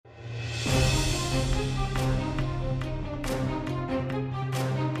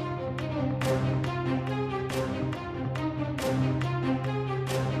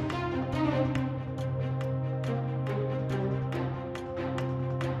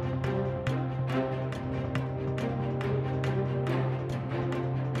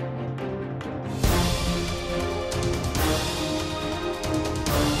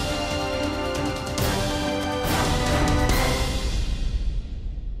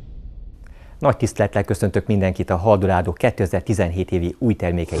Nagy tisztelettel köszöntök mindenkit a Haldorádó 2017 évi új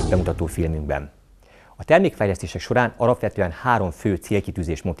termékeit bemutató filmünkben. A termékfejlesztések során alapvetően 3 fő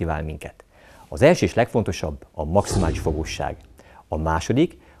célkitűzés motivál minket. Az első és legfontosabb a maximális fogósság. A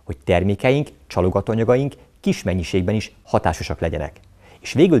második, hogy termékeink, csalogatóanyagaink kis mennyiségben is hatásosak legyenek.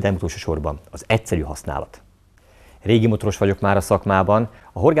 És végül, de nem utolsó sorban az egyszerű használat. Régi motoros vagyok már a szakmában,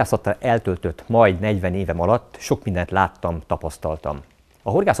 a horgászattal eltöltött majd 40 évem alatt sok mindent láttam, tapasztaltam. A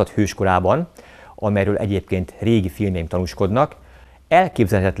horgászat hőskorában, amelyről egyébként régi filmjeim tanúskodnak,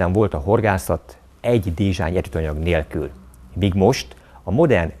 elképzelhetetlen volt a horgászat egy dézsány eredetanyag nélkül. Míg most a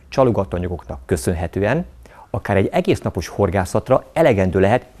modern csalogatóanyagoknak köszönhetően akár egy egész napos horgászatra elegendő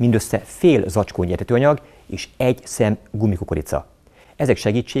lehet mindössze fél zacskónyi eredetanyag és egy szem gumikukorica. Ezek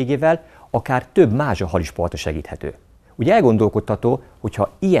segítségével akár több mázsahal is partra segíthető. Ugye elgondolkodtató,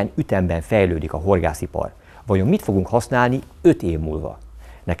 hogyha ilyen ütemben fejlődik a horgászipar, vajon mit fogunk használni 5 év múlva?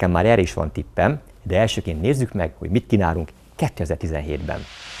 Nekem már erre is van tippem, de elsőként nézzük meg, hogy mit kínálunk 2017-ben.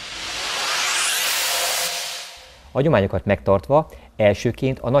 Hagyományokat megtartva,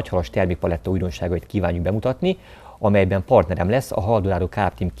 elsőként a nagyhalas termékpaletta újdonságait kívánjuk bemutatni, amelyben partnerem lesz a Haldorádó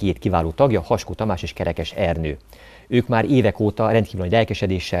Carp Team 2 kiváló tagja, Haskó Tamás és Kerekes Ernő. Ők már évek óta rendkívül nagy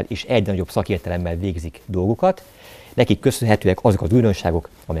lelkesedéssel és egyre nagyobb szakértelemmel végzik dolgokat. Nekik köszönhetőek azok az újdonságok,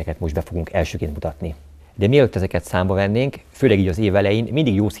 amelyeket most be fogunk elsőként mutatni. De mielőtt ezeket számba vennénk, főleg így az év elején,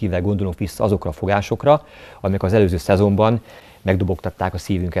 mindig jó szívvel gondolunk vissza azokra a fogásokra, amelyek az előző szezonban megdobogtatták a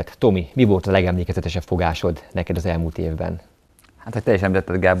szívünket. Tomi, mi volt a legemlékezetesebb fogásod neked az elmúlt évben? Hát, hogy te is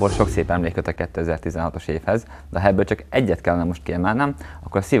említetted, Gábor, sok szép emléköt a 2016-os évhez, de ha ebből csak egyet kellene most kiemelnem,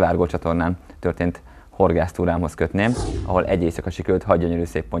 akkor a Szivárgó csatornán történt horgásztúrámhoz kötném, ahol egy éjszaka sikerült 6 gyönyörű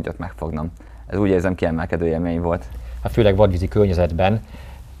szép pontyot megfognom. Ez úgy érzem kiemelkedő élmény volt. Hát főleg vadvízi környezetben.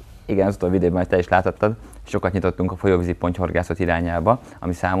 Igen, az utóbbi videóban, hogy te is láthattad, sokat nyitottunk a folyóvízi pontyhorgászat irányába,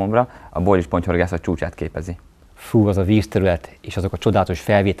 ami számomra a bólis pontyhorgászat csúcsát képezi. Fú, az a vízterület és azok a csodálatos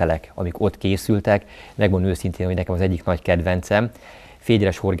felvételek, amik ott készültek, megmondom őszintén, hogy nekem az egyik nagy kedvencem.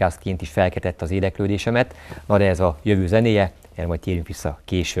 Fégyres horgászként is felkeltette az érdeklődésemet, na de ez a jövő zenéje, erre majd térjünk vissza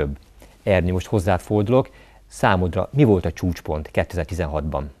később. Ernő, most hozzád fordulok, számodra mi volt a csúcspont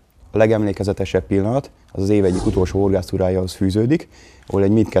 2016-ban? A legemlékezetesebb pillanat az év egyik utolsó horgásztúrájához fűződik, ahol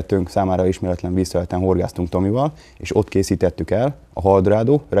egy mindkettőnk számára ismeretlen vízterületen horgáztunk Tomival, és ott készítettük el a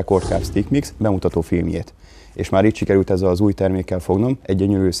Haldorádó Record Carp Stick Mix bemutató filmjét. És már itt sikerült ezzel az új termékkel fognom egy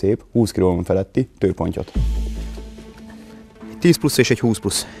gyönyörű szép 20 kg feletti tőpontyot. 10 plusz és egy 20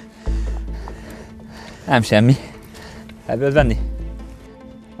 plusz. Nem semmi. Ebből venni?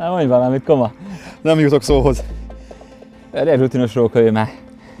 Hát mondj valamit, koma. Nem jutok szóhoz. Elég rutinos róka ő már.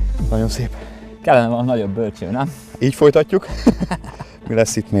 Nagyon szép. Kellene valami nagyobb bölcső, nem? Így folytatjuk. Mi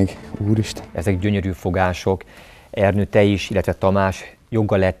lesz itt még? Úristen. Ezek gyönyörű fogások. Ernő, te is, illetve Tamás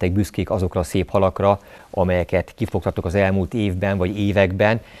joggal lettek büszkék azokra a szép halakra, amelyeket kifogtatok az elmúlt évben vagy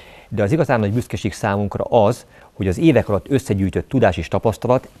években, de az igazán nagy büszkeség számunkra az, hogy az évek alatt összegyűjtött tudás és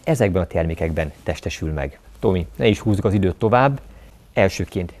tapasztalat ezekben a termékekben testesül meg. Tomi, ne is húzzuk az időt tovább.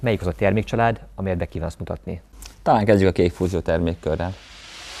 Elsőként, melyik az a termékcsalád, amelyet be kívánsz mutatni? Talán kezdjük a kék fúzió termékkörrel.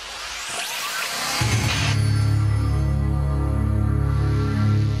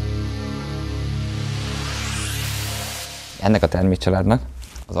 Ennek a termékcsaládnak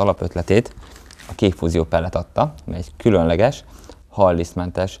az alapötletét a kék fúzió pellet adta, mely egy különleges,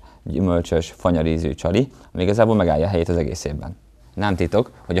 hallisztmentes, gyümölcsös, fanyarízű csali, ami igazából megállja a helyét az egész évben. Nem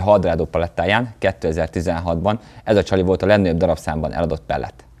titok, hogy a Haldorádó palettáján 2016-ban ez a csali volt a legnagyobb darabszámban eladott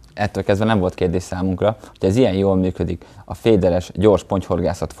pellet. Ettől kezdve nem volt kérdés számunkra, hogy ez ilyen jól működik a féderes, gyors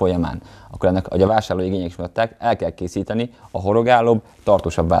pontyhorgászat folyamán, akkor ennek, ahogy a vásárlói igények is mondták, el kell készíteni a horogálóbb,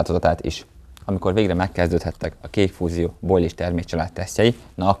 tartósabb változatát is. Amikor végre megkezdődhettek a kék fúzió boilis termékcsalád tesztjei,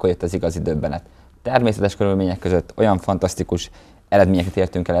 na akkor jött az igazi döbbenet. Természetes körülmények között olyan fantasztikus eredményeket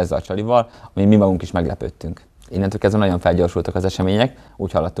értünk el ezzel a csalival, ami mi magunk is meglepődtünk. Innentől kezdve nagyon felgyorsultak az események,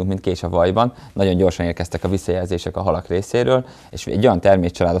 úgy haladtunk, mint kés a vajban, nagyon gyorsan érkeztek a visszajelzések a halak részéről, és egy olyan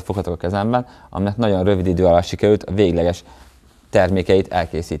termékcsaládot foghatok a kezemben, aminek nagyon rövid idő alatt sikerült a végleges termékeit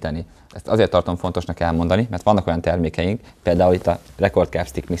elkészíteni. Ezt azért tartom fontosnak elmondani, mert vannak olyan termékeink, például itt a Record Carp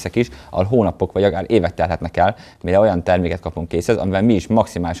Stick Mixek is, ahol hónapok vagy akár évek telhetnek el, mire olyan terméket kapunk készhez, amivel mi is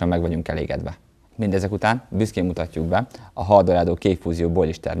maximálisan meg vagyunk elégedve. Mindezek után büszkén mutatjuk be a Haldorádó kékfúzió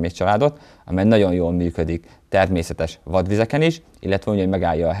boilis termékcsaládot, amely nagyon jól működik természetes vadvizeken is, illetve úgy, hogy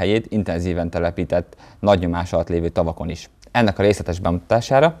megállja a helyét intenzíven telepített, nagy nyomás alatt lévő tavakon is. Ennek a részletes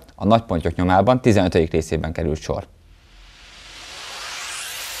bemutatására a nagy pontyok nyomában 15. részében került sor.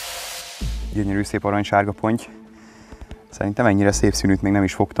 Gyönyörű szép aranysárga ponty. Szerintem ennyire szép színűt még nem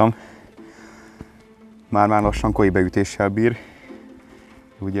is fogtam. Már lassan koi beütéssel bír.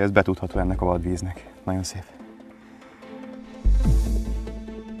 Ugye ez betudható ennek a vadvíznek. Nagyon szép.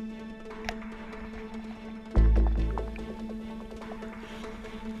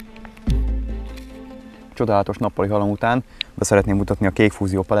 Csodálatos nappali halom után be szeretném mutatni a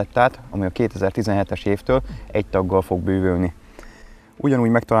kékfúzió palettát, ami a 2017-es évtől egy taggal fog bővülni. Ugyanúgy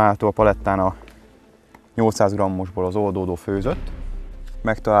megtalálható a palettán a 800 g-osból az oldódó főzött,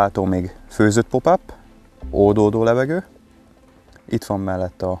 megtalálható még főzött pop-up, oldódó levegő, itt van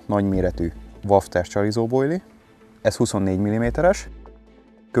mellett a nagyméretű wafters csalizóbojli, ez 24 mm-es,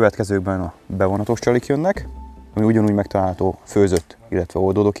 következőkben a bevonatos csalik jönnek, ami ugyanúgy megtalálható főzött, illetve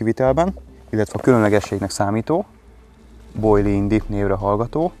oldódó kivitelben, illetve a különlegességnek számító, boilie in dip névre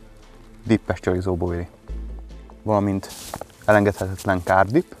hallgató, dippes csalizóbojli, valamint elengedhetetlen carp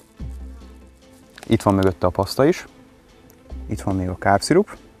dip. Itt van mögötte a paszta is, itt van még a carp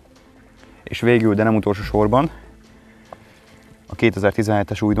szirup, és végül, de nem utolsó sorban, a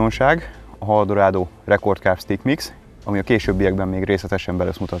 2017-es újdonság, a Haldorádó Carp Stick Mix, ami a későbbiekben még részletesen be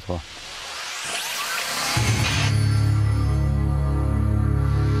lesz mutatva.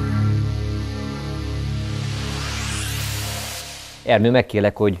 Ernő,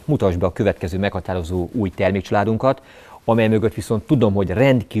 megkérlek, hogy mutasd be a következő meghatározó új termékcsaládunkat, amely mögött viszont tudom, hogy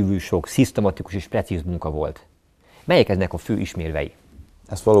rendkívül sok, szisztematikus és precíz munka volt. Melyek ennek a fő ismérvei?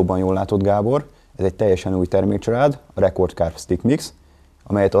 Ezt valóban jól látod, Gábor, ez egy teljesen új termékcsalád, a Carp Stick Mix,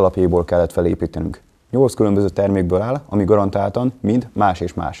 amelyet alapjaiból kellett felépítenünk. 8 különböző termékből áll, ami garantáltan mind más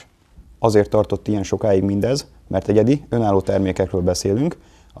és más. Azért tartott ilyen sokáig mindez, mert egyedi, önálló termékekről beszélünk,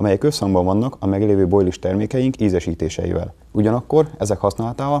 amelyek összhangban vannak a meglévő boilis termékeink ízesítéseivel. Ugyanakkor ezek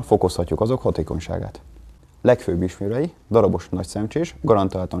használatával fokozhatjuk azok hatékonyságát. Legfőbb ismérvei, darabos nagy szemcsés,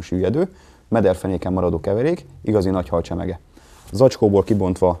 garantáltan süllyedő, mederfenéken maradó keverék, igazi nagy halcsemege. Zacskóból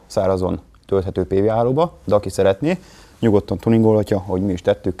kibontva szárazon tölthető PV állóba, de aki szeretné, nyugodtan tuningolhatja, ahogy mi is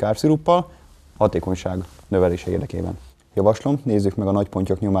tettük carp sziruppal, hatékonyság növelése érdekében. Javaslom, nézzük meg a nagy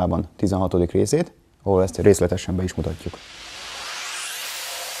pontyok nyomában 16. részét, ahol ezt részletesen be is mutatjuk.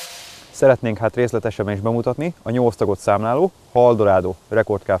 Szeretnénk hát részletesen is bemutatni a 8 tagot számláló Haldorádó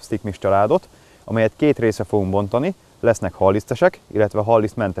Carp Stick Mix családot, amelyet 2 részre fogunk bontani, lesznek hallisztesek, illetve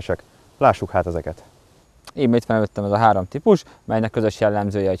hallisztmentesek. Lássuk hát ezeket. Én itt felvettem ez a 3 típus, melynek közös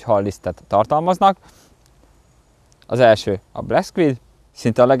jellemzője, hogy hallisztet tartalmaznak. Az első a Black Squid,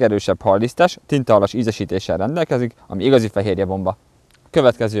 szinte a legerősebb hallisztes, tintahalas ízesítéssel rendelkezik, ami igazi fehérje bomba. A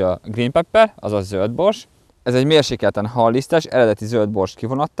következő a Green Pepper, azaz zöld bors. Ez egy mérsékelten hallisztes, eredeti zöld bors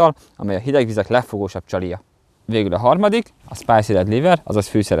kivonattal, amely a hidegvizek legfogósabb csalija. Végül a harmadik, a Spicy Red Liver, azaz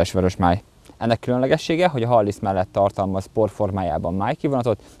fűszeres vörös máj. Ennek különlegessége, hogy a halliszt mellett tartalmaz por formájában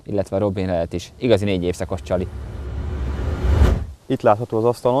májkivonatot, illetve robinlelet is. Igazi 4 évszakos csali. Itt látható az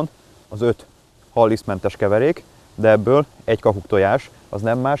asztalon az 5 hallisztmentes keverék, de ebből egy kakuktojás, az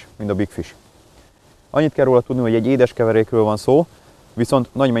nem más, mint a Big Fish. Annyit kell róla tudni, hogy egy édes keverékről van szó, viszont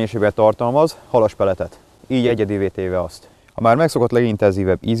nagy mennyiségben tartalmaz halaspeletet, így egyedivé téve azt. A már megszokott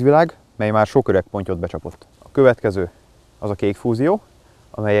legintenzívebb ízvilág, mely már sok öreg pontyot becsapott. A következő az a kékfúzió,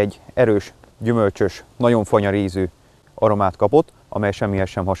 amely egy erős, gyümölcsös, nagyon fanyar ízű aromát kapott, amely semmihez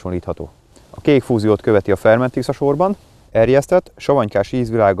sem hasonlítható. A kékfúziót követi a fermentix a sorban, erjesztett, savanykás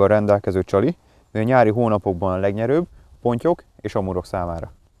ízvilággal rendelkező csali, mely a nyári hónapokban a legnyerőbb pontyok és amurok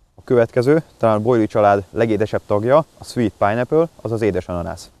számára. A következő, talán a boilie család legédesebb tagja, a Sweet Pineapple, azaz édes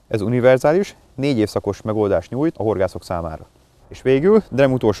ananász. Ez univerzális, 4 évszakos megoldást nyújt a horgászok számára. És végül, de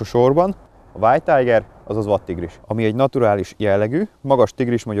nem utolsó sorban, a White Tiger, azaz vadtigris, ami egy naturális jellegű, magas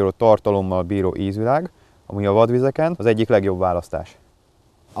tigrismagyaros tartalommal bíró ízvilág, ami a vadvizeken az egyik legjobb választás.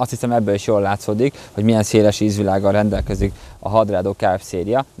 Azt hiszem, ebből is jól látszódik, hogy milyen széles ízvilággal rendelkezik a Haldorádó Carp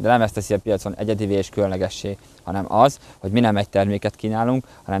széria, de nem ezt teszi a piacon egyedivé és különlegessé, hanem az, hogy mi nem egy terméket kínálunk,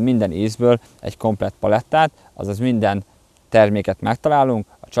 hanem minden ízből egy komplett palettát, azaz minden terméket megtalálunk,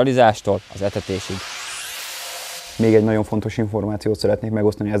 a csalizástól az etetésig. Még egy nagyon fontos információt szeretnék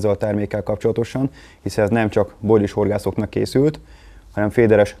megosztani ezzel a termékkel kapcsolatosan, hiszen ez nem csak boilis horgászoknak készült, hanem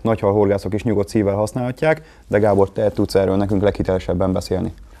féderes nagyhal horgászok is nyugodt szívvel használhatják, de Gábor, te tudsz erről nekünk leghitelesebben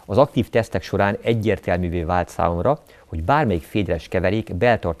beszélni. Az aktív tesztek során egyértelművé vált számomra, hogy bármelyik féderes keverék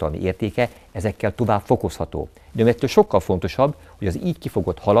beltartalmi értéke ezekkel tovább fokozható. De ettől sokkal fontosabb, hogy az így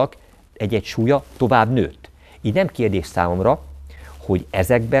kifogott halak egy-egy súlya tovább nőtt. Így nem kérdés számomra, hogy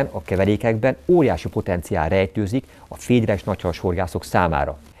ezekben a keverékekben óriási potenciál rejtőzik a féderes nagyhalas horgászok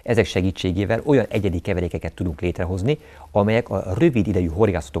számára. Ezek segítségével olyan egyedi keverékeket tudunk létrehozni, amelyek a rövid idejű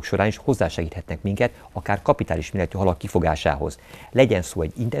horgászatok során is hozzásegíthetnek minket, akár kapitális méretű halak kifogásához. Legyen szó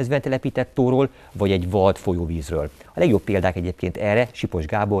egy intenzíven telepített tóról, vagy egy vad folyóvízről. A legjobb példák egyébként erre Sipos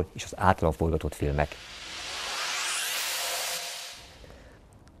Gábor és az általam forgatott filmek.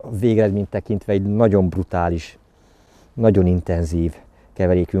 A végeredményt tekintve egy nagyon brutális, nagyon intenzív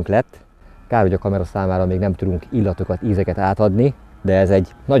keverékünk lett. Kár, hogy a kamera számára még nem tudunk illatokat, ízeket átadni, de ez egy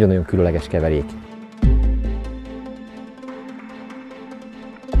nagyon-nagyon különleges keverék.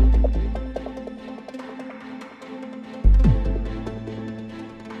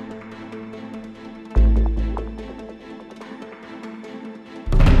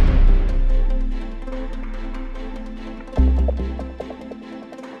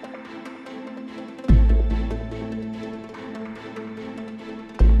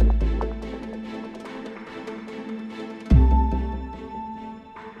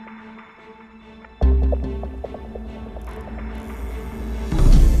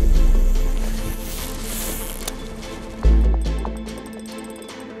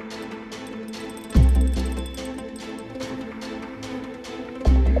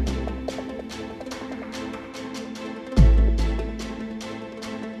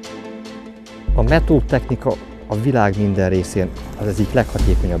 A metódtechnika a világ minden részén az egyik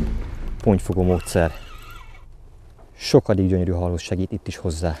leghatékonyabb pontyfogó módszer. Sokadik gyönyörű halhoz segít itt is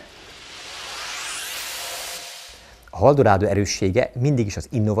hozzá. A Haldorádó erőssége mindig is az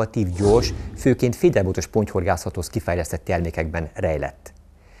innovatív, gyors, főként fédelbotos pontyhorgászathoz kifejlesztett termékekben rejlett.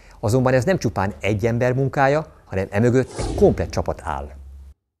 Azonban ez nem csupán egy ember munkája, hanem emögött egy komplett csapat áll.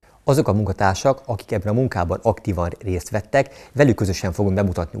 Azok a munkatársak, akik ebben a munkában aktívan részt vettek, velük közösen fogom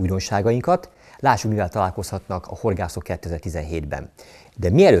bemutatni újdonságainkat. Lássuk, mivel találkozhatnak a horgászok 2017-ben. De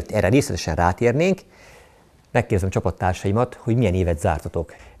mielőtt erre részletesen rátérnénk, megkérdezem csapattársaimat, hogy milyen évet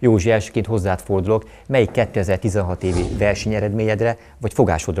zártatok. Józsi, elsőként hozzád fordulok, melyik 2016 évi versenyeredményedre vagy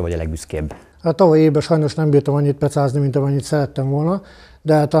fogásodra vagy a legbüszkébb? Hát tavaly évben sajnos nem bírtam annyit pecázni, mint amennyit szerettem volna,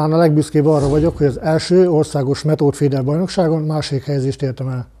 de talán a legbüszkébb arra vagyok, hogy az első országos metódféder bajnokságon második helyezést értem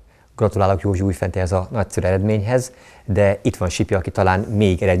el. Gratulálok Józsi újfent ehhez a nagyszerű eredményhez, de itt van Sipi, aki talán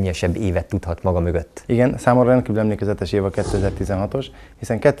még eredményesebb évet tudhat maga mögött. Igen, számomra rendkívül emlékezetes év a 2016-os,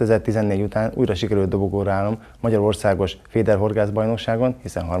 hiszen 2014 után újra sikerült dobogóra állnom Magyarországos féderhorgászbajnokságon,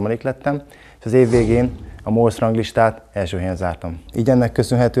 hiszen harmadik lettem, és az év végén a MOLS ranglistát első helyen zártam. Így ennek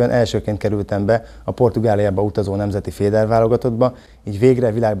köszönhetően elsőként kerültem be a Portugáliába utazó nemzeti féderválogatottba, így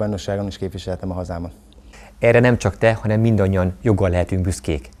végre világbajnokságon is képviseltem a hazámat. Erre nem csak te, hanem mindannyian joggal lehetünk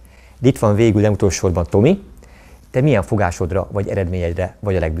büszkék. De itt van végül nem utolsó sorban Tomi. Te milyen fogásodra vagy eredményedre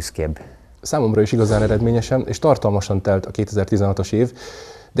vagy a legbüszkébb? Számomra is igazán eredményesen és tartalmasan telt a 2016-os év,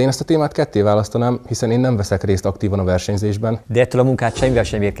 de én ezt a témát ketté választanám, hiszen én nem veszek részt aktívan a versenyzésben. De ettől a munkát semmivel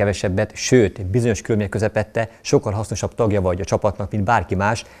sem ér kevesebbet, sőt, bizonyos körülmények közepette sokkal hasznosabb tagja vagy a csapatnak, mint bárki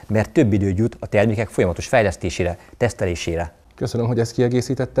más, mert több időt jut a termékek folyamatos fejlesztésére, tesztelésére. Köszönöm, hogy ezt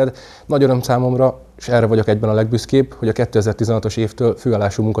kiegészítetted. Nagy öröm számomra, és erre vagyok egyben a legbüszkébb, hogy a 2016-os évtől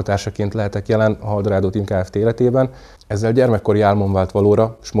főállású munkatársaként lehetek jelen a Haldorádó Team Kft. Életében. Ezzel gyermekkori álmom vált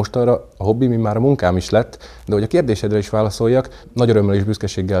valóra, és mostanra a hobbim már a munkám is lett, de hogy a kérdésedre is válaszoljak, nagy örömmel és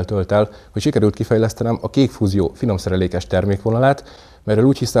büszkeséggel tölt el, hogy sikerült kifejlesztenem a kék fúzió finomszerelékes termékvonalát, mert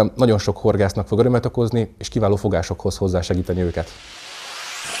úgy hiszem, nagyon sok horgásznak fog örömet okozni, és kiváló fogásokhoz hozzásegíteni őket.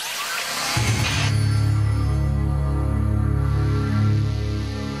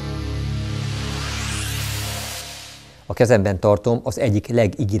 A kezemben tartom az egyik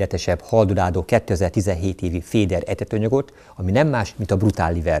legígéretesebb Haldorádó 2017 évi féder etetőanyagot, ami nem más, mint a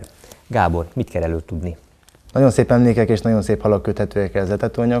brutál liver. Gábor, mit kell előtt tudni? Nagyon szép emlékek és nagyon szép halak köthetőek az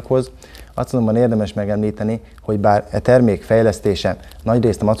etetőanyaghoz. Azt azonban érdemes megemlíteni, hogy bár e termék fejlesztése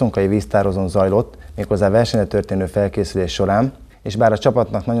nagyrészt a maconkai víztározón zajlott, méghozzá versenyre történő felkészülés során, és bár a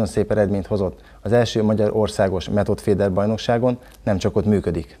csapatnak nagyon szép eredményt hozott az első magyar országos metódféder bajnokságon, nem csak ott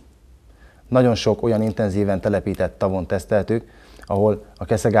működik. Nagyon sok olyan intenzíven telepített tavon teszteltük, ahol a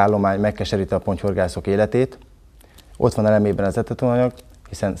keszegállomány megkeseríti a pontyhorgászok életét. Ott van elemében az etetőanyag,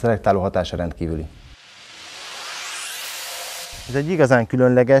 hiszen szelektáló hatása rendkívüli. Ez egy igazán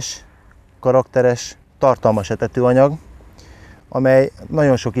különleges, karakteres, tartalmas etetőanyag, amely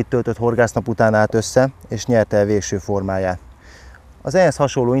nagyon sok itt töltött horgásznap után állt össze, és nyerte el végső formáját. Az ehhez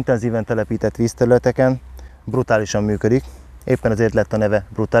hasonló intenzíven telepített vízterületeken brutálisan működik, éppen ezért lett a neve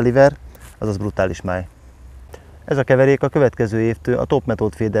Brutal Liver, azaz brutális máj. Ez a keverék a következő évtől a Top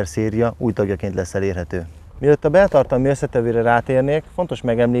Metódféder széria új tagjaként lesz elérhető. Mielőtt a beltartalmi összetevőre rátérnék, fontos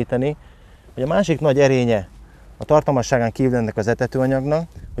megemlíteni, hogy a másik nagy erénye a tartalmasságán kívül ennek az etetőanyagnak,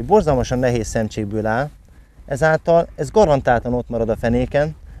 hogy borzalmasan nehéz szemcsékből áll, ezáltal ez garantáltan ott marad a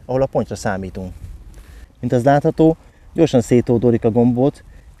fenéken, ahol a pontyra számítunk. Mint az látható, gyorsan szétódódik a gombóc,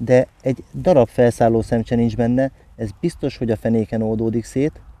 de egy darab felszálló szemcse nincs benne, ez biztos, hogy a fenéken oldódik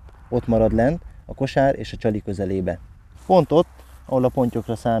szét, ott marad lent, a kosár és a csali közelébe. Pont ott, ahol a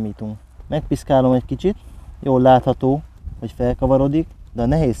pontyokra számítunk. Megpiszkálom egy kicsit, jól látható, hogy felkavarodik, de a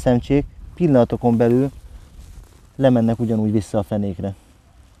nehéz szemcsék pillanatokon belül lemennek ugyanúgy vissza a fenékre.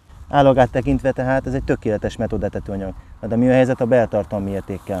 Állagát tekintve tehát ez egy tökéletes metodetetőanyag. De mi a helyzet a beltartalmi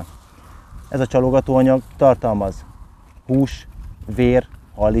értékkel? Ez a csalogatóanyag tartalmaz hús, vér,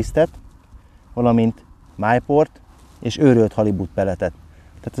 hallisztet, valamint májport és őrölt halibutpelletet.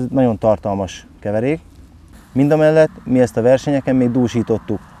 Tehát ez egy nagyon tartalmas keverék. Mindamellett mi ezt a versenyeken még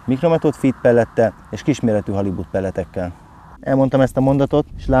dúsítottuk mikrometód feed pellettel és kisméretű halibutpelletekkel. Elmondtam ezt a mondatot,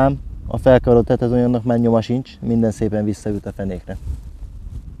 és lám, a felkarott tetezőanyagnak már nyoma sincs, minden szépen visszajut a fenékre.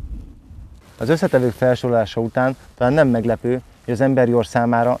 Az összetevők felsorolása után talán nem meglepő, hogy az emberi orr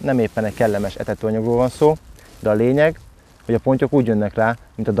számára nem éppen egy kellemes etetőanyagról van szó, de a lényeg, hogy a pontyok úgy jönnek rá,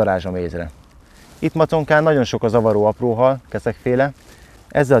 mint a darázs a mézre. Itt Maconkán nagyon sok a zavaró apróhal, keszekféle,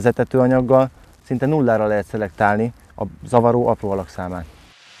 ezzel az etetőanyaggal szinte nullára lehet szelektálni a zavaró apróhalak számát.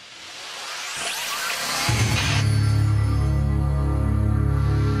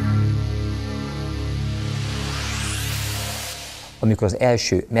 Amikor az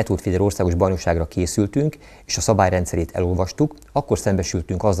első metódféder országos bajnokságra készültünk, és a szabályrendszerét elolvastuk, akkor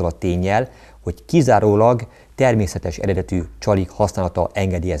szembesültünk azzal a ténnyel, hogy kizárólag természetes eredetű csalik használata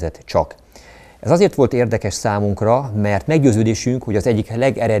engedélyezett csak. Ez azért volt érdekes számunkra, mert meggyőződésünk, hogy az egyik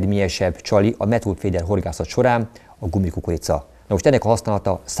legeredményesebb csali a metódféder horgászat során a gumikukorica. Na most ennek a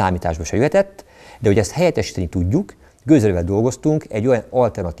használata számításba se jöhetett, de hogy ezt helyettesíteni tudjuk, gőzerővel dolgoztunk egy olyan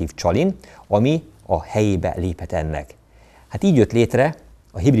alternatív csalin, ami a helyébe léphet ennek. Hát így jött létre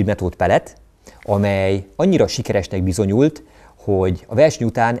a hibrid metód pellet, amely annyira sikeresnek bizonyult, hogy a verseny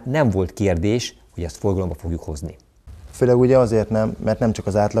után nem volt kérdés, hogy ezt forgalomba fogjuk hozni. Főleg ugye azért nem, mert nem csak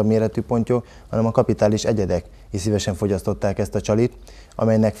az átlagméretű pontyok, hanem a kapitális egyedek is szívesen fogyasztották ezt a csalit,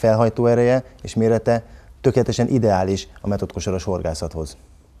 amelynek felhajtó ereje és mérete tökéletesen ideális a metódkosaras horgászathoz.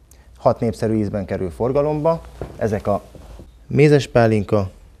 6 népszerű ízben kerül forgalomba, ezek a mézes pálinka,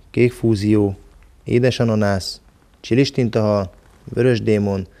 kék fúzió, édes ananász, csilistintahal, vörös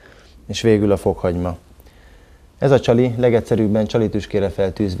démon és végül a fokhagyma. Ez a csali legegyszerűbben csalitüskére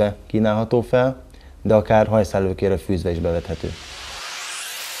feltűzve kínálható fel, de akár hajszálőkére fűzve is bevethető.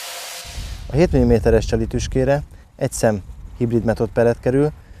 A 7 mm-es csalitüskére egy szem hibrid metód pellet kerül,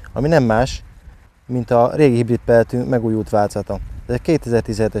 ami nem más, mint a régi hibrid pelletünk megújult változata. Ez egy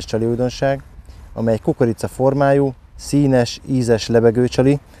 2017-es csali újdonság, amely egy kukorica formájú, színes, ízes lebegő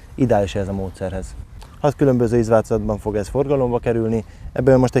csali, ideális ez a módszerhez. 6 különböző ízváltozatban fog ez forgalomba kerülni,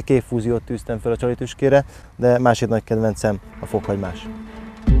 ebből most egy kék fúziót tűztem fel a csalitüskére, de másik nagy kedvencem a fokhagymás.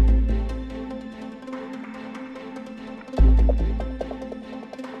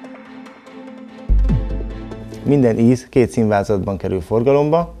 Minden íz 2 színváltozatban kerül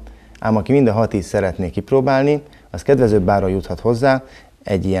forgalomba, ám aki minden 6 íz szeretné kipróbálni, az kedvezőbb áron juthat hozzá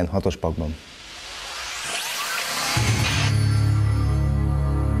egy ilyen 6-os pakban.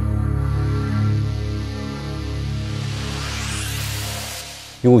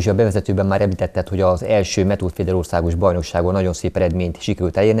 Józsi, a bevezetőben már említetted, hogy az első metódféder országos bajnokságon nagyon szép eredményt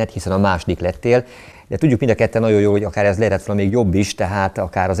sikerült elérned, hiszen a második lettél, de tudjuk mind a ketten nagyon jól, hogy akár ez lehetett volna még jobb is, tehát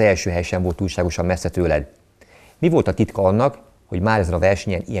akár az első hely sem volt túlságosan messze tőled. Mi volt a titka annak, hogy már ezen a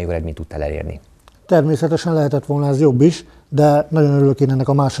versenyen ilyen jó eredményt tudtál elérni? Természetesen lehetett volna ez jobb is, de nagyon örülök én ennek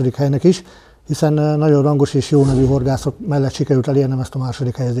a második helynek is, hiszen nagyon rangos és jó nevű horgászok mellett sikerült elérnem ezt a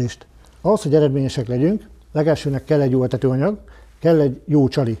második helyezést. Ahhoz, hogy eredményesek legyünk, legelsőnek kell egy jó etetőanyag, kell egy jó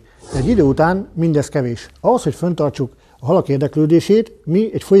csali. Egy idő után mindez kevés. Ahhoz, hogy fenntartsuk a halak érdeklődését, mi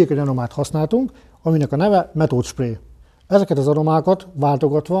egy folyékony aromát használtunk, aminek a neve metód spray. Ezeket az aromákat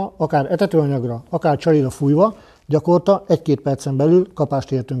váltogatva, akár etetőanyagra, akár csalira fújva, gyakorta 1-2 percen belül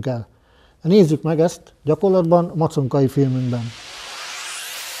kapást értünk el. Nézzük meg ezt gyakorlatban maconkai filmünkben.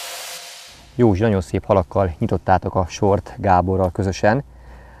 Józsi, nagyon szép halakkal nyitottátok a sort Gáborral közösen.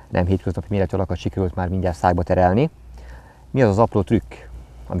 Nem hétköznapi méretű halakat sikerült már mindjárt szájba terelni. Mi az az apró trükk,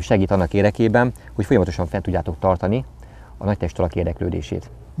 ami segít annak érdekében, hogy folyamatosan fent tudjátok tartani a nagy testhalak érdeklődését?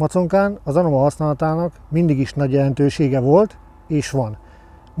 Maconkán az aroma használatának mindig is nagy jelentősége volt és van.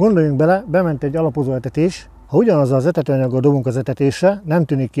 Gondoljunk bele, bement egy alapozó etetés, ha ugyanazzal az etetőanyaggal dobunk az etetésre, nem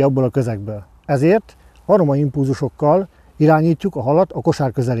tűnik ki abból a közegből. Ezért aromainpulzusokkal irányítjuk a halat a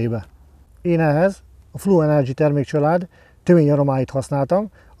kosár közelébe. Én ehhez a Flow Energy termékcsalád töményaromáit használtam,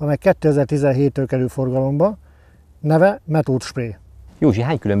 amely 2017-től kerül forgalomba, neve metód spray. Józsi,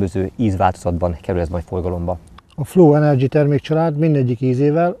 hány különböző ízváltozatban kerül ez majd forgalomba? A Flow Energy termékcsalád mindegyik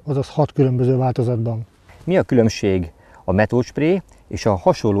ízével, azaz 6 különböző változatban. Mi a különbség a metód spray és a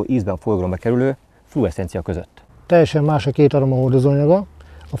hasonló ízben forgalomba kerülő flueszencia között? Teljesen más a 2 aromahordozóanyaga.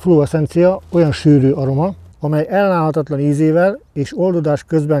 A flueszencia olyan sűrű aroma, amely ellenállhatatlan ízével és oldódás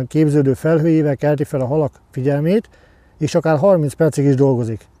közben képződő felhőjével kelti fel a halak figyelmét, és akár 30 percig is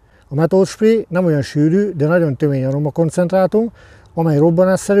dolgozik. A metódspray nem olyan sűrű, de nagyon tömény aromakoncentrátum, amely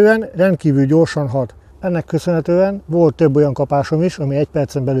robbanásszerűen rendkívül gyorsan hat. Ennek köszönhetően volt több olyan kapásom is, ami 1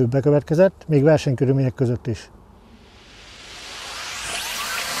 percen belül bekövetkezett, még versenykörülmények között is.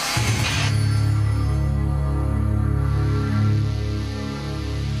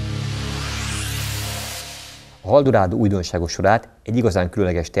 A Haldorádó újdonságos sorát egy igazán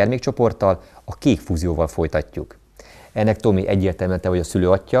különleges termékcsoporttal, a kék fúzióval folytatjuk. Ennek Tomi egyértelműen te vagy a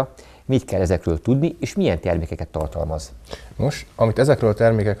szülőatja. Mit kell ezekről tudni, és milyen termékeket tartalmaz? Nos, amit ezekről a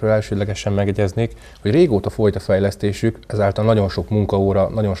termékekről elsődlegesen megjegyeznék, hogy régóta folyt a fejlesztésük, ezáltal nagyon sok munkaóra,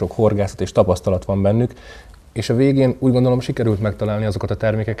 nagyon sok horgászat és tapasztalat van bennük, és a végén úgy gondolom sikerült megtalálni azokat a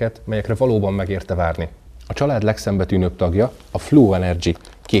termékeket, melyekre valóban megérte várni. A család legszembetűnőbb tagja a Flow Energy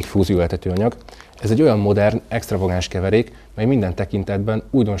kék fúzióeltetőanyag. Ez egy olyan modern, extravagáns keverék, mely minden tekintetben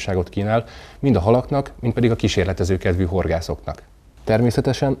újdonságot kínál, mind a halaknak, mind pedig a kísérletező kedvű horgászoknak.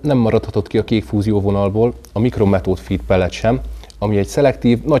 Természetesen nem maradhatott ki a kék fúzió vonalból a mikrometód feed pellet sem, ami egy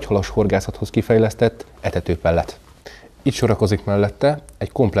szelektív, nagyhalas horgászathoz kifejlesztett etetőpellet. Itt sorakozik mellette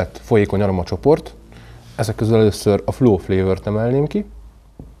egy komplett folyékony aromacsoport, ezek közül először a Flow Flavor-t emelném ki,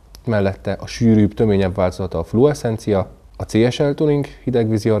 mellette a sűrűbb, töményebb változata a Flow Essencia, a CSL Tuning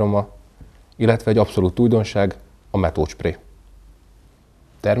hidegvízi aroma, illetve egy abszolút újdonság, a Metód Spray.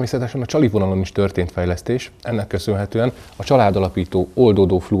 Természetesen a csali vonalon is történt fejlesztés, ennek köszönhetően a családalapító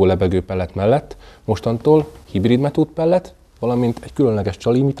oldódó Flow lebegő pellet mellett mostantól hibrid metód pellet, valamint egy különleges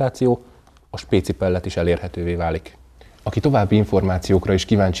csali imitáció, a spéci pellet is elérhetővé válik. Aki további információkra is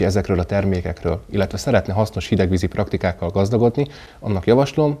kíváncsi ezekről a termékekről, illetve szeretne hasznos hidegvízi praktikákkal gazdagodni, annak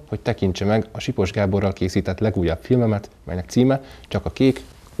javaslom, hogy tekintse meg a Sipos Gáborral készített legújabb filmemet, melynek címe Csak a kék,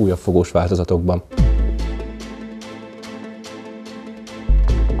 újabb fogós változatokban.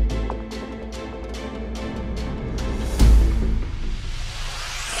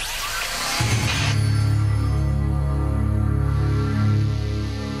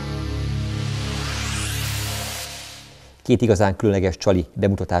 Két igazán különleges csali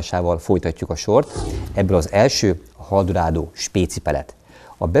bemutatásával folytatjuk a sort. Ebből az első a Haldorádó spéci pellet.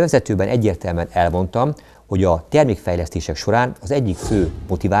 A bevezetőben egyértelműen elmondtam, hogy a termékfejlesztések során az egyik fő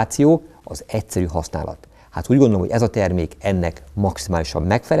motiváció az egyszerű használat. Hát úgy gondolom, hogy ez a termék ennek maximálisan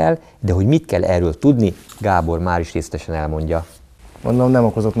megfelel, de hogy mit kell erről tudni, Gábor már is részletesen elmondja. Mondom, nem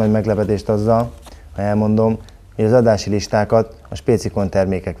okozok nagy meglepetést azzal, ha elmondom, hogy az adási listákat a spécikon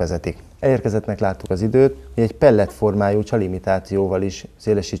termékek vezetik. Elérkezettnek láttuk az időt, hogy egy pellet formájú csalimitációval is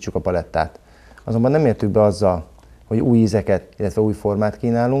szélesítsük a palettát. Azonban nem értük be azzal, hogy új ízeket, illetve új formát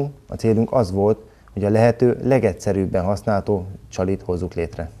kínálunk. A célunk az volt, hogy a lehető legegyszerűbben használható csalit hozzuk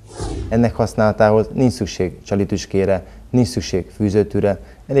létre. Ennek használatához nincs szükség csalitüskére, nincs szükség fűzőtűre,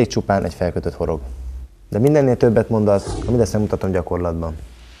 elég csupán egy felkötött horog. De mindennél többet mond az, amit ezt nem mutatom gyakorlatban.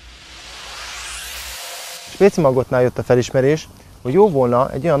 Spéci magotnál jött a felismerés, hogy jó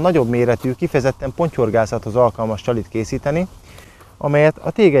volna egy olyan nagyobb méretű, kifejezetten pontyhorgászathoz alkalmas csalit készíteni, amelyet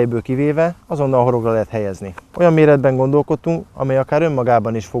a tégelyből kivéve azonnal horogra lehet helyezni. Olyan méretben gondolkodtunk, amely akár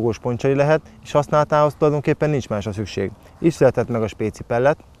önmagában is fogós pontycsali lehet, és használatához tulajdonképpen nincs másra szükség. Így született meg a spéci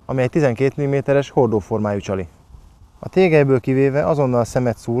pellet, amely egy 12 mm-es hordóformájú csali. A tégelyből kivéve azonnal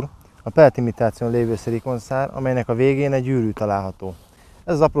szemet szúr a pelletimitáción lévő szilikonszár, amelynek a végén egy gyűrű található.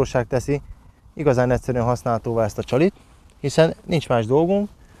 Ez az apróság teszi igazán egyszerűen használhatóvá ezt a csalit, hiszen nincs más dolgunk,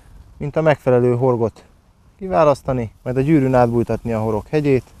 mint a megfelelő horgot kiválasztani, majd a gyűrűn átbújtatni a horog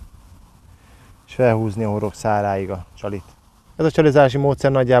hegyét, és felhúzni a horog száráig a csalit. Ez a csalizási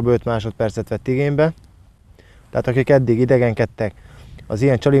módszer nagyjából 5 másodpercet vett igénybe, tehát akik eddig idegenkedtek az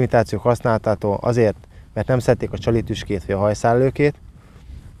ilyen csalimitációk használatától azért, mert nem szedték a csalitüskét vagy a hajszállőkét,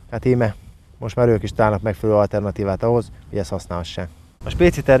 hát íme, most már ők is találnak megfelelő alternatívát ahhoz, hogy ezt használhassák. A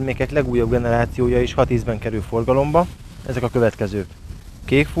spéci termékek legújabb generációja is 6 ízben kerül forgalomba, ezek a következők: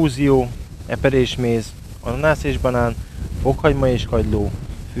 kék fúzió, eperésméz, ananász és banán, fokhagyma és kagyló,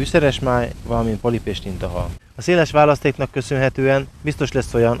 fűszeres máj, valamint polip és tintahal. A széles választéknak köszönhetően biztos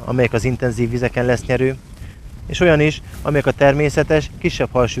lesz olyan, amelyik az intenzív vizeken lesz nyerő, és olyan is, amelyik a természetes, kisebb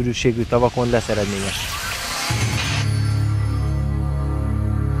halsűrűségű tavakon lesz eredményes.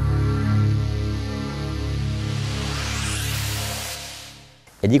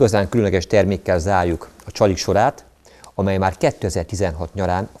 Egy igazán különleges termékkel zárjuk a csalik sorát, amely már 2016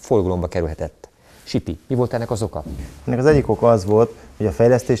 nyarán forgalomba kerülhetett. Sipi, mi volt ennek az oka? Ennek az egyik oka az volt, hogy a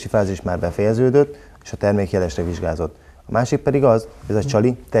fejlesztési fázis már befejeződött, és a termék jelesre vizsgázott. A másik pedig az, hogy ez a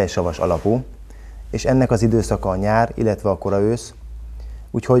csali tejsavas alapú, és ennek az időszaka a nyár, illetve a kora ősz,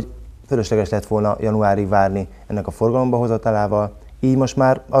 úgyhogy fölösleges lett volna januárig várni ennek a forgalomba hozatalával, Így most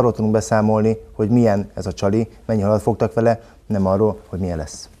már arról tudunk beszámolni, hogy milyen ez a csali, mennyi halat fogtak vele, nem arról, hogy milyen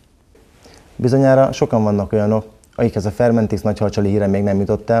lesz. Bizonyára sokan vannak olyanok, akikhez a Fermentix nagyhalcsali híre még nem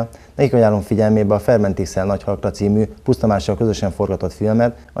jutott el, nekik ajánlom figyelmébe a Fermentix-el Nagyhalakra című Pusztamással közösen forgatott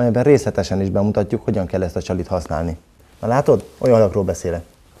filmet, amelyben részletesen is bemutatjuk, hogyan kell ezt a csalit használni. Na látod? Olyan halakról beszélek.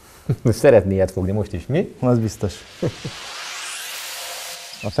 Szeretnéd fogni most is, mi? Az biztos.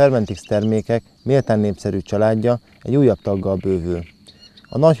 A Fermentix termékek méltán népszerű családja egy újabb taggal bővül.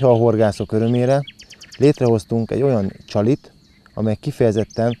 A nagyhal horgászok örömére létrehoztunk egy olyan csalit, amely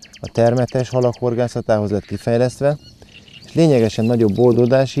kifejezetten a termetes halak horgászatához lett kifejlesztve, és lényegesen nagyobb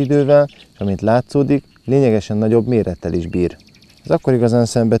oldódási idővel, és amint látszódik, lényegesen nagyobb mérettel is bír. Ez akkor igazán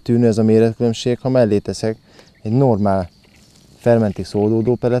szembetűnő ez a méretkülönbség, ha mellé teszek egy normál Fermentix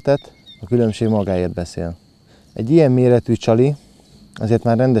oldódó peletet, a különbség magáért beszél. Egy ilyen méretű csali azért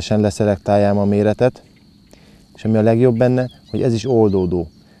már rendesen leszelektálja a méretet, és ami a legjobb benne, hogy ez is oldódó.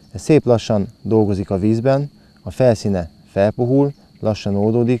 Ez szép lassan dolgozik a vízben, a felszíne felpuhul, lassan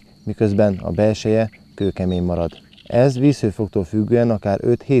oldódik, miközben a belseje kőkemény marad. Ez vízhőfoktól függően akár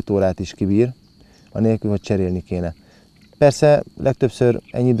 5-7 órát is kibír, anélkül, hogy cserélni kéne. Persze legtöbbször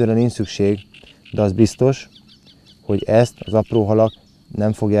ennyi időre nincs szükség, de az biztos, hogy ezt az apró halak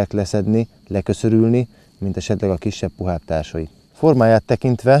nem fogják leszedni, leköszörülni, mint esetleg a kisebb, puhább társai. Formáját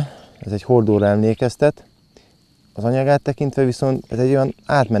tekintve ez egy hordóra emlékeztet, az anyagát tekintve viszont ez egy olyan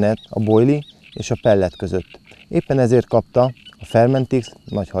átmenet a boilie és a pellet között. Éppen ezért kapta a Fermentix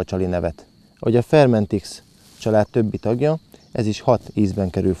nagyhalcsali nevet. Ahogy a Fermentix család többi tagja, ez is 6 ízben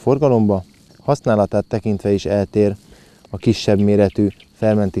kerül forgalomba, használatát tekintve is eltér a kisebb méretű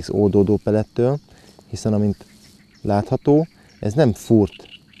Fermentix oldódó pelettől, hiszen amint látható, ez nem furt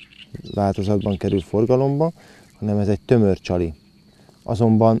változatban kerül forgalomba, hanem ez egy tömör csali.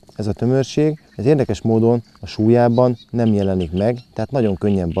 Azonban ez a tömörség, ez érdekes módon a súlyában nem jelenik meg, tehát nagyon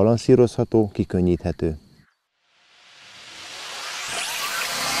könnyen balanszírozható, kikönnyíthető.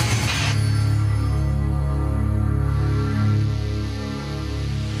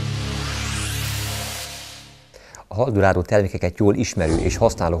 A Haldorádó termékeket jól ismerő és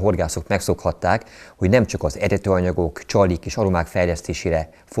használó horgászok megszokhatták, hogy nem csak az etetőanyagok, csalik és aromák fejlesztésére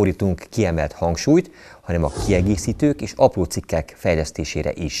fordítunk kiemelt hangsúlyt, hanem a kiegészítők és apró cikkek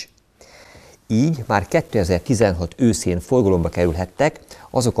fejlesztésére is. Így már 2016 őszén forgalomba kerülhettek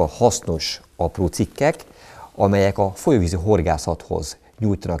azok a hasznos apró cikkek, amelyek a folyóvízi horgászathoz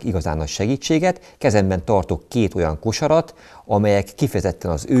nyújtanak igazán nagy segítséget. Kezemben tartok 2 olyan kosarat, amelyek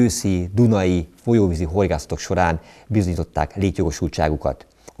kifejezetten az őszi, dunai folyóvízi horgászatok során bizonyították létjogosultságukat.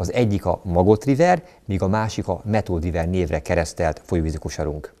 Az egyik a Magot River, míg a másik a Method River névre keresztelt folyóvízi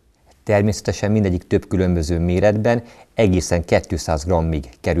kosarunk. Természetesen mindegyik több különböző méretben, egészen 200 g-ig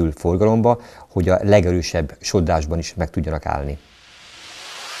kerül forgalomba, hogy a legerősebb sodrásban is meg tudjanak állni.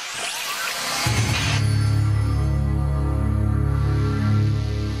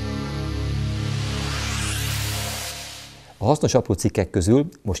 A hasznos apró cikkek közül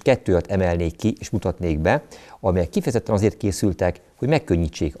most 2-t emelnék ki és mutatnék be, amelyek kifejezetten azért készültek, hogy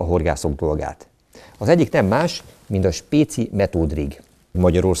megkönnyítsék a horgászok dolgát. Az egyik nem más, mint a Spéci Method Rig.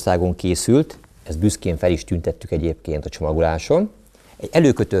 Magyarországon készült, ezt büszkén fel is tüntettük egyébként a csomagoláson. Egy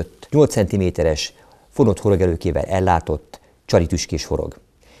előkötött 8 cm-es fonott horogelőkével ellátott csalitüskés horog.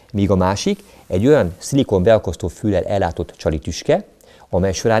 Míg a másik egy olyan szilikon beakasztó füllel ellátott csalitüske,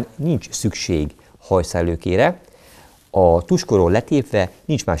 amely során nincs szükség hajszellőkére. A tuskorról letépve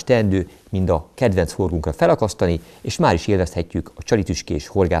nincs más teendő, mint a kedvenc horgunkra felakasztani, és már is élvezhetjük a csalitüskés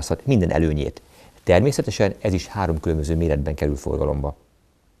horgászat minden előnyét. Természetesen ez is 3 különböző méretben kerül forgalomba.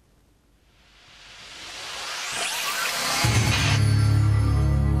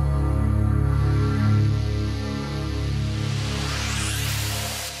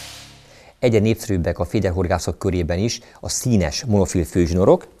 Egyre népszerűbbek a féderhorgászok körében is a színes monofil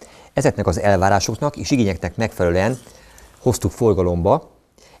főzsinorok. Ezeknek az elvárásoknak és igényeknek megfelelően hoztuk forgalomba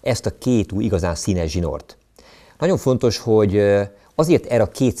ezt a 2 új igazán színes zsinort. Nagyon fontos, hogy azért erre a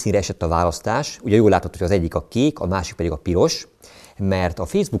 2 színre esett a választás, ugye jól látható, hogy az egyik a kék, a másik pedig a piros, mert a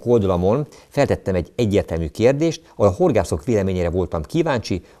Facebook oldalamon feltettem egy egyértelmű kérdést, ahol a horgászok véleményére voltam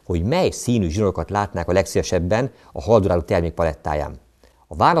kíváncsi, hogy mely színű zsinorokat látnák a legszívesebben a Haldorádó termékpalettáján.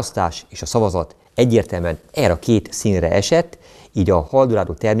 A választás és a szavazat egyértelműen erre a 2 színre esett, így a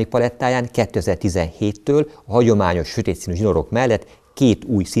Haldorádó termékpalettáján 2017-től a hagyományos sötétszínű zsinorok mellett 2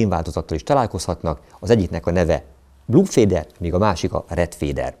 új színváltozattal is találkozhatnak, az egyiknek a neve Blue Fader, míg a másik a Red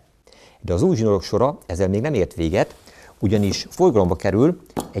Fader. De az új zsinorok sora ezzel még nem ért véget, ugyanis forgalomba kerül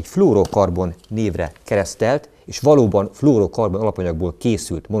egy fluorokarbon névre keresztelt, és valóban fluorokarbon alapanyagból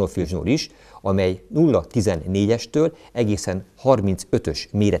készült monofil zsinór is, amely 0,14-estől egészen 35-ös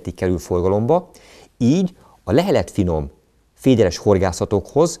méretig kerül forgalomba, így a leheletfinom féderes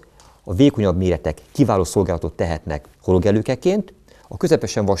horgászatokhoz a vékonyabb méretek kiváló szolgálatot tehetnek hologelőkeként, a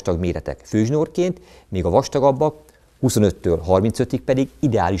közepesen vastag méretek főzsinórként, míg a vastagabbak 25-től 35-ig pedig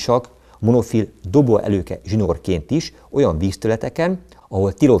ideálisak monofil doboelőke zsinórként is olyan vízterületeken,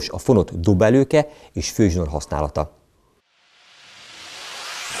 ahol tilos a fonott doboelőke és főzsinór használata.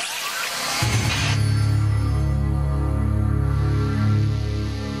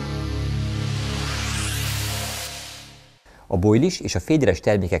 A bojlis és a féderes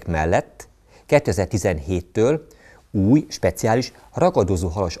termékek mellett 2017-től új, speciális, ragadozó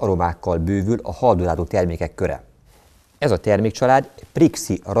halas aromákkal bővül a Haldorádó termékek köre. Ez a termékcsalád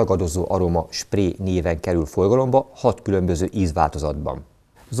Prixi ragadozó aroma spray néven kerül forgalomba 6 különböző ízváltozatban.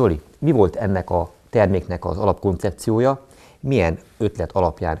 Zoli, mi volt ennek a terméknek az alapkoncepciója, milyen ötlet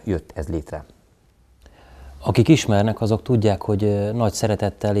alapján jött ez létre? Akik ismernek, azok tudják, hogy nagy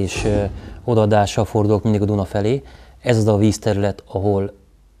szeretettel és odaadással fordulok mindig a Duna felé. Ez az a vízterület, ahol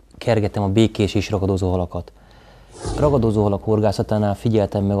kergetem a békés és ragadozó halakat. Ragadozó halak horgászatánál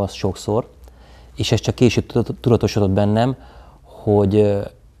figyeltem meg azt sokszor, és ez csak később tudatosodott bennem, hogy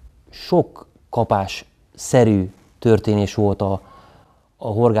sok kapás-szerű történés volt a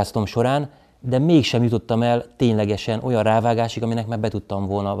horgászatom során, de mégsem jutottam el ténylegesen olyan rávágásig, aminek már be tudtam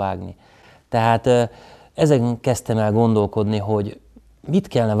volna vágni. Tehát ezen kezdtem el gondolkodni, hogy mit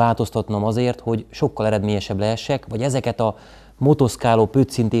kellene változtatnom azért, hogy sokkal eredményesebb lehessek, vagy ezeket a motoszkáló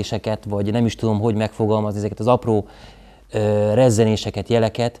pöccintéseket, vagy nem is tudom, hogy megfogalmazni, ezeket az apró rezzenéseket,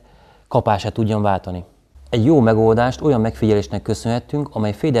 jeleket kapását tudjam váltani. Egy jó megoldást olyan megfigyelésnek köszönhetünk,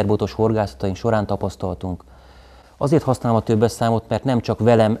 amely féderbotos horgászataink során tapasztaltunk. Azért használom a többes számot, mert nem csak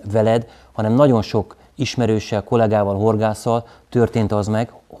velem, veled, hanem nagyon sok ismerőssel, kollégával, horgásszal történt az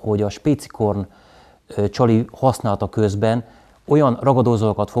meg, hogy a spécikorn csali használata közben olyan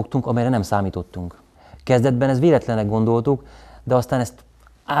ragadozókat fogtunk, amelyre nem számítottunk. Kezdetben ezt véletlennek gondoltuk, de aztán ezt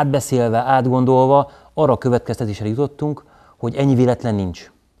átbeszélve, átgondolva arra a következtetésre jutottunk, hogy ennyi véletlen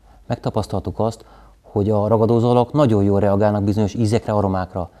nincs. Megtapasztaltuk azt, hogy a ragadozóhalak nagyon jól reagálnak bizonyos ízekre,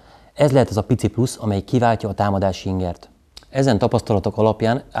 aromákra. Ez lehet az a pici plusz, amely kiváltja a támadási ingert. Ezen tapasztalatok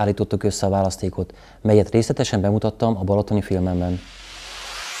alapján állítottuk össze a választékot, melyet részletesen bemutattam a balatoni filmemben.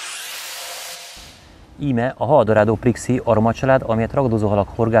 Íme a Haldorádó Prixi aromacsalád, amelyet ragadozóhalak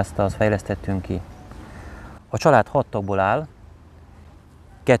horgászatához fejlesztettünk ki. A család 6 tagból áll,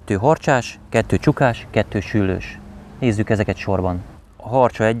 2 harcsás, 2 csukás, 2 süllős. Nézzük ezeket sorban. A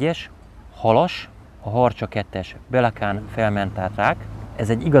harcsa 1-es, halas, a harcsa 2-es, belakán felmentált rák. Ez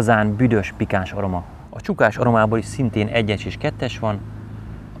egy igazán büdös, pikáns aroma. A csukás aromából is szintén 1-es és 2-es van.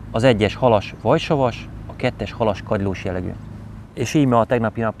 Az 1-es halas, vajsavas, a 2-es halas, kagylós jellegű. És íme a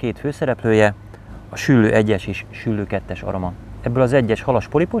tegnapi nap 2 főszereplője, a süllő 1-es és süllő 2-es aroma. Ebből az 1-es halas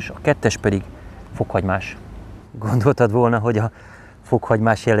polipos, a 2-es pedig fokhagymás. Gondoltad volna, hogy a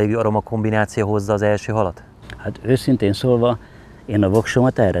fokhagymás jellegű aroma kombináció hozza az első halat? Hát őszintén szólva, én a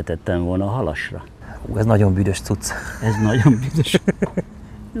voksomat erre tettem volna, a halasra. Ez nagyon büdös cucc. Ez nagyon büdös.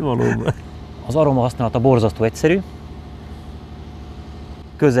 Valóban. Az aroma használata borzasztó egyszerű.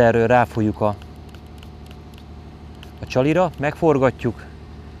 Közelről ráfújjuk a csalira, megforgatjuk,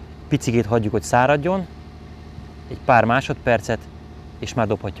 picikét hagyjuk, hogy száradjon, egy pár másodpercet, és már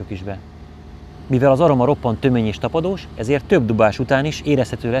dobhatjuk is be. Mivel az aroma roppant tömény és tapadós, ezért több dubás után is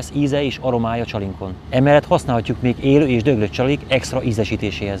érezhető lesz íze és aromája csalinkon. Emellett használhatjuk még élő és döglött csalik extra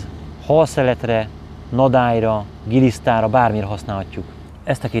ízesítéséhez. Halszeletre, nadályra, gilisztára, bármire használhatjuk.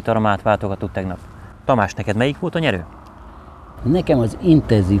 Ezt a 2 aromát váltogattuk tegnap. Tamás, neked melyik volt a nyerő? Nekem az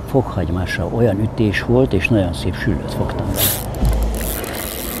intenzív fokhagymásra olyan ütés volt, és nagyon szép süllőt fogtam vele.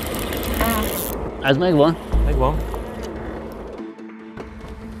 Ez megvan? Megvan.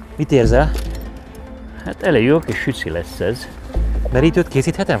 Mit érzel? Hát elég jó kis süci lesz ez. Merítőt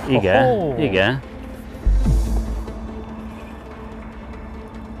készíthetem? Igen, igen.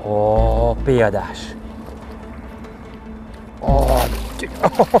 Ó, példás.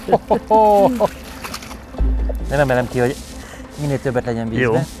 De nem emelem ki, hogy minél többet legyen vízbe.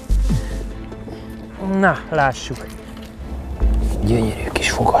 Jó. Na, lássuk. Gyönyörű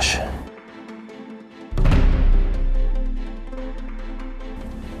kis fogas.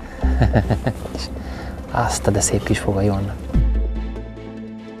 Azt, de szép kis fogai vannak.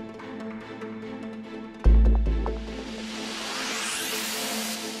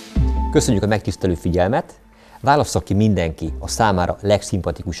 Köszönjük a megtisztelő figyelmet! Válassza ki mindenki a számára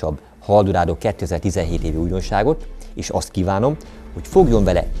legszimpatikusabb Haldorádó 2017 évi újdonságot, és azt kívánom, hogy fogjon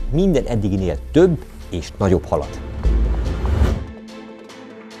vele minden eddiginél több és nagyobb halat.